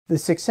The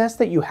success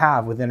that you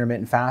have with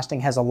intermittent fasting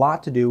has a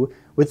lot to do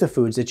with the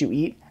foods that you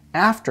eat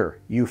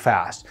after you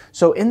fast.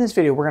 So in this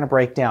video, we're going to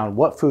break down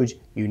what foods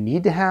you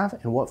need to have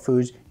and what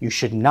foods you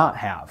should not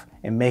have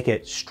and make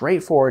it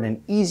straightforward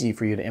and easy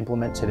for you to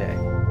implement today.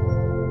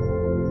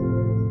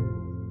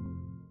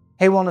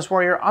 Hey Wellness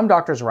Warrior, I'm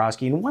Dr.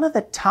 Zyrowski, and one of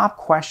the top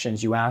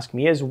questions you ask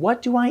me is,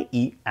 what do I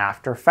eat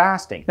after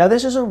fasting? Now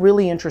this is a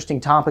really interesting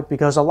topic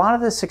because a lot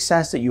of the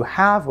success that you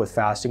have with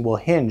fasting will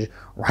hinge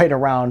right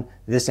around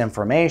this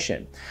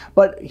information.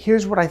 But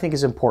here's what I think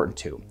is important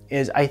too,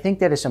 is I think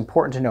that it's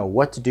important to know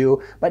what to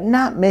do, but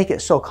not make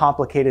it so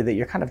complicated that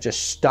you're kind of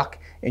just stuck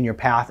in your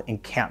path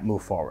and can't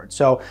move forward.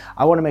 So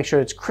I want to make sure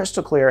it's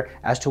crystal clear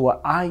as to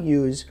what I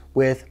use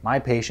with my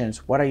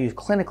patients, what I use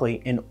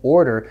clinically in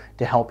order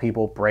to help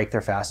people break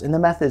their fast and the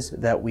methods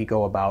that we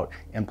go about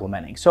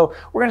implementing. So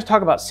we're going to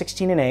talk about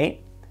 16 and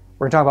 8.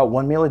 We're going to talk about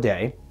 1 meal a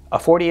day, a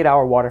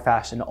 48-hour water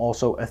fast, and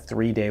also a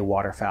 3-day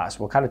water fast.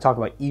 We'll kind of talk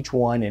about each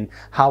one and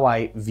how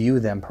I view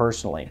them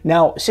personally.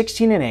 Now,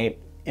 16 and 8,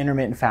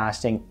 intermittent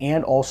fasting,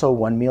 and also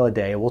 1 meal a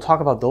day. We'll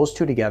talk about those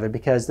two together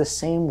because the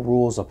same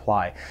rules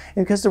apply.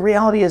 And because the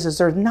reality is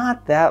there's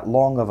not that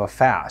long of a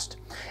fast.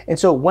 And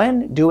so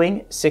when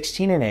doing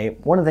 16 and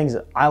 8, one of the things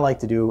that I like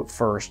to do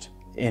first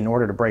in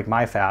order to break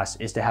my fast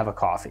is to have a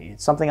coffee.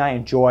 It's something I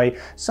enjoy.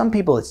 Some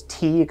people it's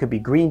tea, it could be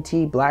green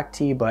tea, black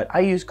tea, but I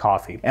use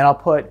coffee. And I'll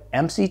put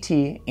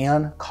MCT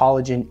and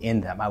collagen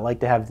in them. I like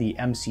to have the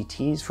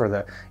MCTs for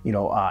the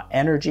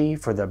energy,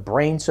 for the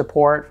brain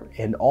support,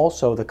 and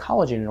also the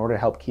collagen in order to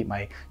help keep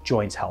my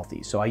joints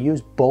healthy. So I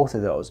use both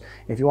of those.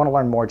 If you want to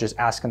learn more, just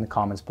ask in the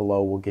comments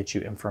below. We'll get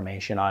you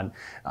information on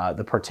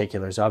the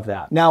particulars of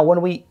that. Now, when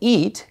we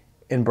eat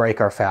and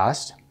break our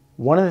fast,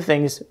 one of the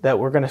things that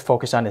we're going to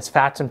focus on is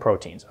fats and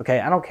proteins,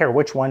 okay? I don't care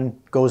which one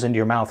goes into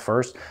your mouth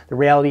first. The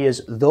reality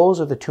is those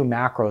are the two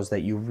macros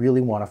that you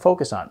really want to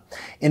focus on.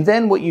 And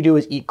then what you do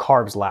is eat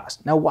carbs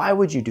last. Now, why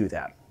would you do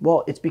that?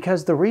 Well, it's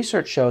because the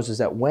research shows is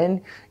that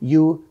when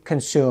you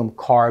consume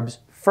carbs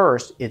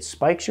first, it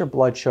spikes your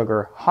blood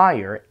sugar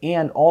higher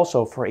and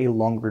also for a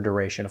longer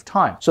duration of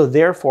time. So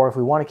therefore, if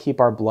we want to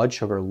keep our blood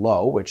sugar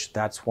low, which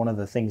that's one of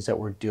the things that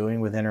we're doing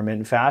with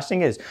intermittent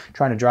fasting is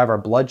trying to drive our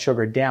blood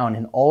sugar down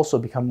and also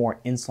become more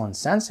insulin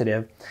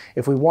sensitive.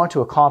 If we want to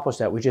accomplish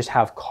that, we just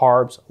have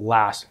carbs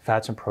last,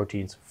 fats and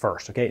proteins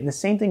first, okay? And the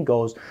same thing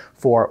goes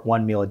for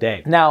 1 meal a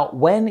day. Now,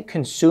 when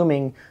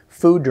consuming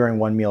food during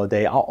 1 meal a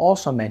day, I'll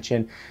also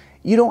mention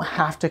you don't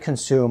have to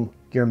consume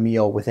your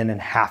meal within a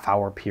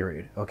half-hour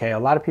period, okay? A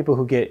lot of people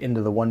who get into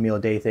the 1 meal a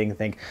day thing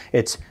think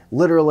it's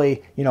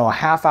literally, a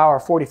half hour,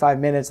 45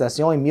 minutes, that's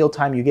the only meal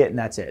time you get and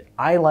that's it.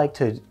 I like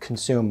to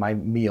consume my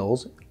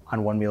meals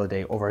on 1 meal a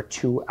day over a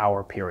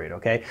 2-hour period,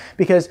 okay?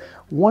 Because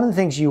one of the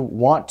things you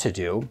want to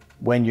do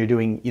when you're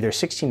doing either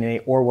 16 and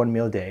 8 or 1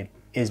 meal a day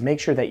is make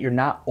sure that you're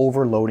not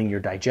overloading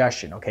your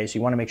digestion, okay? So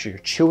you wanna make sure you're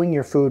chewing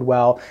your food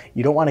well.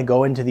 You don't wanna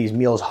go into these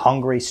meals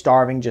hungry,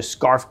 starving, just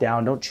scarf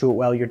down, don't chew it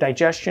well. Your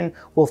digestion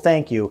will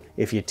thank you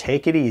if you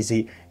take it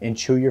easy and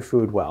chew your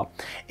food well.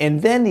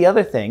 And then the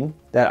other thing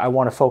that I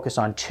wanna focus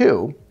on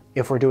too,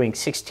 if we're doing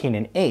 16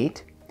 and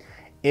 8,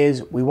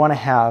 is we wanna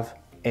have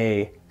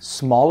a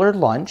smaller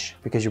lunch,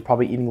 because you're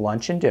probably eating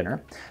lunch and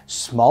dinner,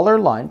 smaller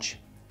lunch,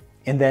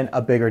 and then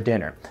a bigger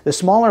dinner. The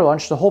smaller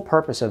lunch, the whole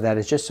purpose of that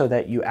is just so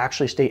that you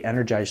actually stay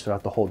energized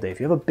throughout the whole day.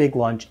 If you have a big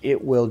lunch,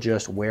 it will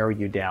just wear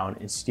you down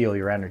and steal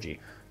your energy.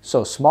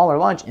 So smaller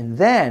lunch, and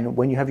then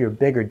when you have your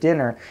bigger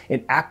dinner,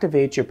 it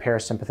activates your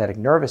parasympathetic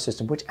nervous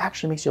system, which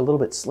actually makes you a little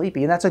bit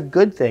sleepy. And that's a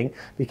good thing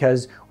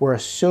because we're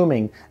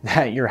assuming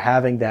that you're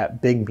having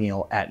that big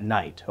meal at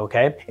night,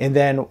 okay? And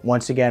then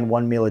once again,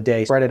 1 meal a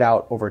day, spread it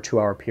out over a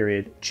 2-hour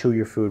period, chew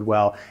your food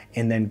well,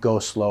 and then go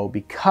slow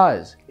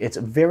because it's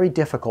very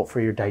difficult for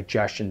your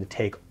digestion to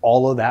take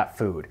all of that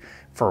food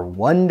for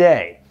 1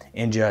 day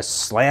and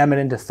just slam it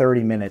into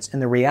 30 minutes.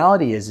 And the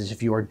reality is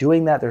if you are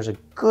doing that, there's a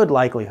good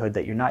likelihood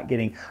that you're not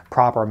getting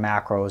proper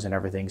macros and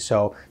everything.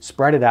 So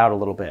spread it out a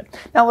little bit.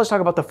 Now let's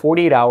talk about the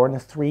 48-hour and the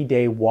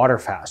 3-day water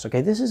fast. Okay,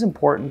 this is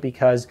important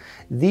because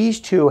these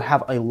two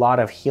have a lot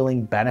of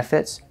healing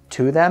benefits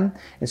to them.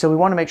 And so we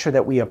want to make sure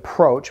that we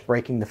approach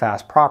breaking the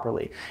fast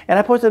properly. And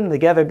I put them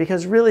together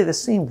because really the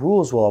same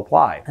rules will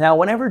apply. Now,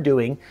 whenever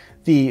doing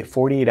the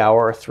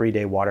 48-hour or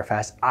 3-day water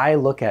fast, I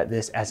look at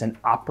this as an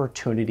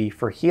opportunity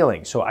for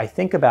healing. So I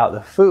think about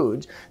the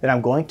foods that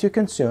I'm going to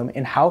consume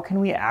and how can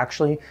we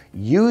actually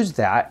use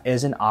that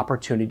as an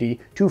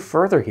opportunity to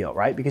further heal,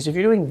 right? Because if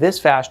you're doing this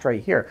fast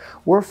right here,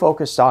 we're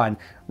focused on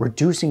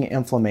reducing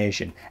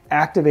inflammation,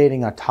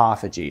 activating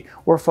autophagy.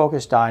 We're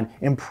focused on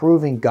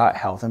improving gut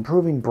health,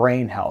 improving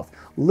brain health,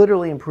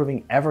 literally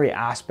improving every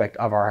aspect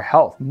of our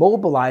health,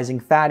 mobilizing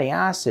fatty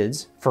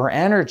acids for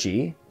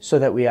energy so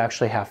that we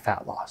actually have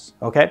fat loss,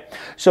 okay?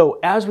 So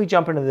as we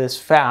jump into this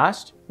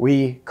fast,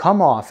 we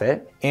come off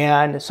it,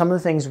 and some of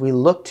the things we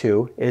look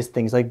to is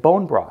things like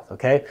bone broth,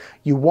 okay?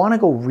 You want to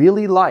go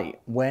really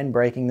light when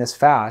breaking this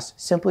fast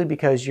simply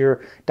because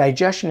your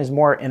digestion is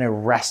more in a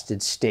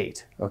rested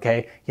state,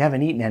 okay? You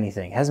haven't eaten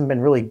anything, hasn't been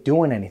really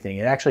doing anything.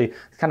 It actually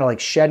kind of like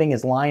shedding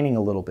its lining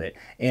a little bit,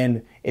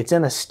 and it's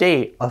in a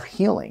state of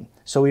healing.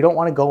 So we don't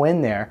want to go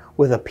in there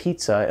with a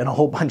pizza and a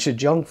whole bunch of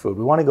junk food.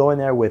 We want to go in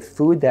there with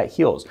food that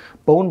heals.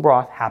 Bone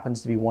broth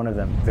happens to be one of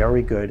them.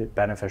 Very good,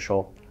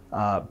 beneficial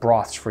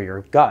broths for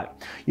your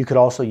gut. You could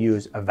also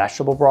use a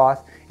vegetable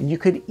broth, and you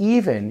could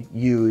even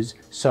use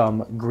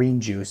some green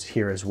juice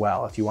here as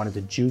well. If you wanted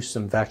to juice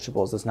some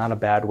vegetables, that's not a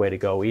bad way to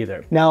go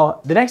either.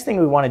 Now, the next thing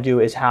we want to do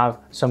is have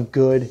some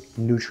good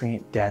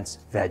nutrient-dense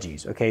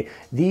veggies, okay?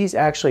 These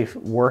actually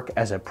work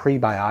as a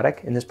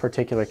prebiotic in this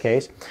particular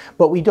case,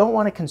 but we don't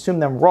want to consume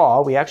them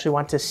raw. We actually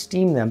want to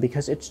steam them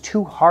because it's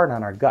too hard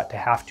on our gut to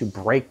have to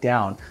break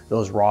down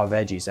those raw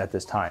veggies at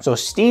this time. So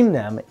steam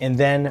them, and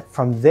then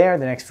from there,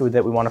 the next food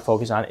that we want to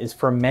focus on is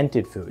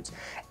fermented foods.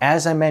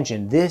 As I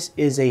mentioned, this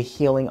is a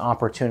healing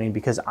opportunity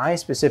because I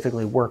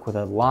specifically work with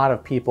a lot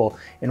of people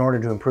in order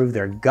to improve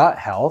their gut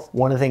health.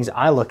 One of the things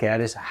I look at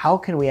is how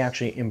can we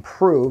actually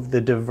improve the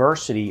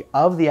diversity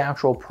of the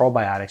actual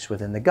probiotics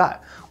within the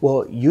gut?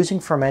 Well, using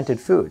fermented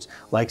foods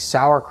like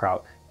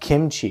sauerkraut,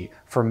 kimchi,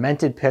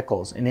 fermented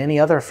pickles, and any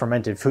other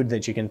fermented food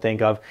that you can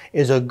think of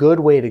is a good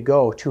way to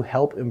go to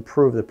help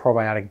improve the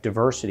probiotic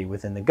diversity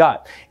within the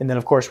gut. And then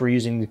of course we're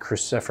using the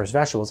cruciferous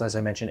vegetables, as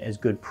I mentioned, as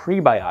good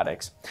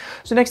prebiotics.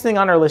 So next thing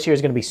on our list here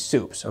is going to be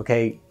soups,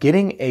 okay?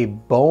 Getting a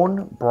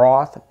bone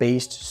broth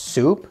based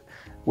soup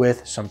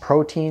with some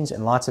proteins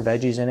and lots of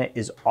veggies in it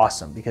is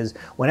awesome, because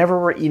whenever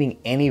we're eating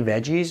any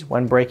veggies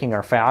when breaking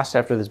our fast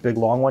after this big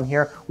long one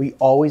here, we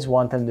always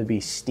want them to be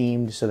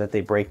steamed so that they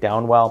break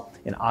down well,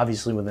 and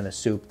obviously within a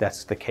soup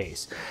that's the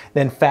case.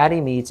 Then fatty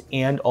meats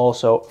and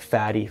also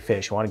fatty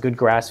fish. We want good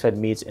grass-fed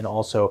meats and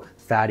also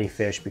fatty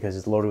fish because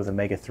it's loaded with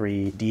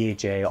omega-3,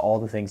 DHA, all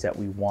the things that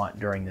we want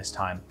during this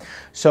time.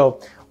 So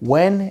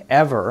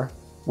whenever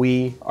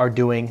we are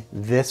doing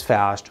this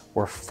fast,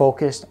 we're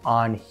focused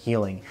on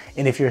healing.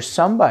 And if you're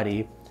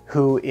somebody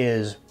who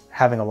is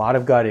having a lot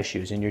of gut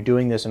issues and you're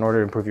doing this in order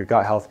to improve your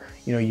gut health,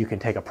 you know, you can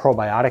take a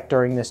probiotic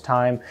during this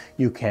time.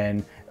 You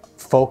can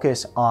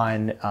focus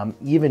on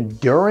even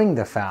during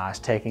the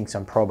fast taking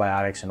some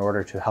probiotics in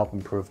order to help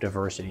improve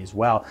diversity as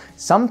well.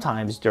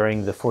 Sometimes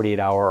during the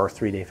 48-hour or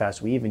 3-day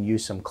fast, we even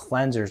use some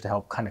cleansers to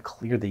help kind of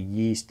clear the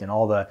yeast and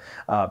all the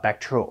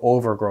bacterial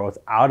overgrowth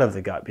out of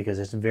the gut, because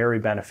it's very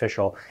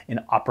beneficial in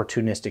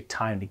opportunistic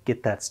time to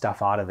get that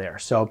stuff out of there.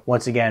 So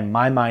once again,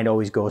 my mind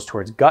always goes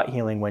towards gut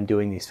healing when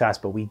doing these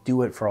fasts, but we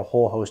do it for a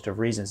whole host of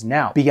reasons.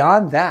 Now,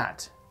 beyond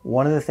that,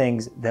 one of the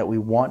things that we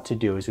want to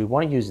do is we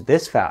want to use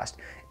this fast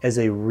as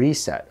a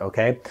reset,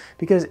 okay?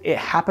 Because it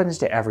happens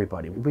to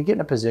everybody. We get in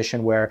a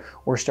position where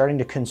we're starting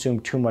to consume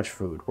too much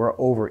food, we're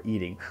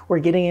overeating, we're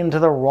getting into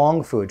the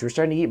wrong foods, we're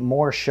starting to eat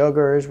more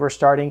sugars, we're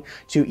starting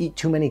to eat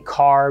too many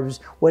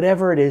carbs,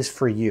 whatever it is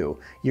for you.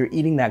 You're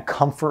eating that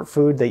comfort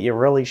food that you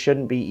really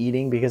shouldn't be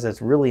eating because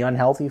it's really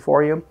unhealthy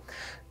for you.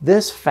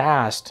 This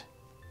fast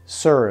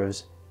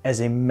serves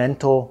as a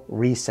mental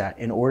reset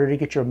in order to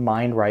get your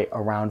mind right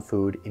around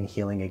food and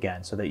healing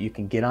again, so that you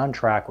can get on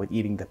track with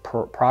eating the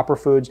proper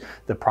foods,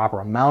 the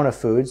proper amount of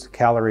foods,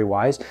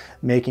 calorie-wise,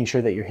 making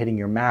sure that you're hitting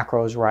your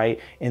macros right,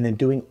 and then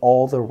doing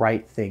all the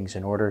right things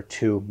in order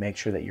to make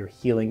sure that you're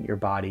healing your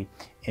body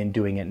and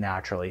doing it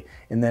naturally.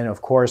 And then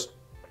of course,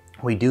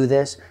 we do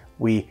this,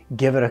 we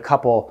give it a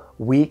couple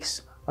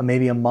weeks,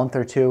 maybe a month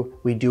or two,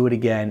 we do it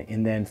again,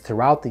 and then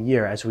throughout the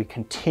year, as we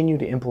continue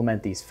to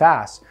implement these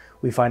fasts,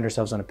 we find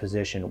ourselves in a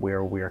position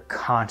where we're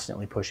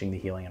constantly pushing the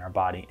healing in our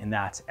body, and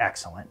that's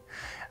excellent.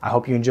 I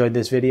hope you enjoyed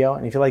this video,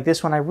 and if you like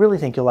this one, I really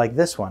think you'll like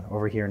this one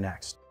over here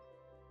next.